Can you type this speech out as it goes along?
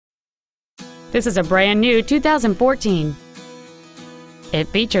This is a brand new 2014. It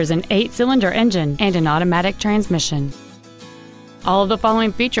features an 8-cylinder engine and an automatic transmission. All of the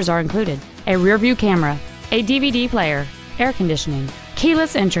following features are included: a rear-view camera, a DVD player, air conditioning,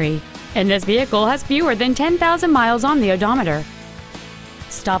 keyless entry, and this vehicle has fewer than 10,000 miles on the odometer.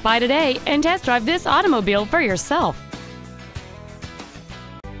 Stop by today and test drive this automobile for yourself.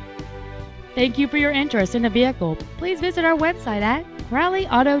 Thank you for your interest in the vehicle. Please visit our website at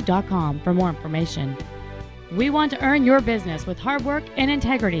crowleyauto.com for more information. We want to earn your business with hard work and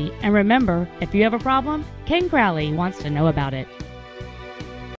integrity. And remember, if you have a problem, Ken Crowley wants to know about it.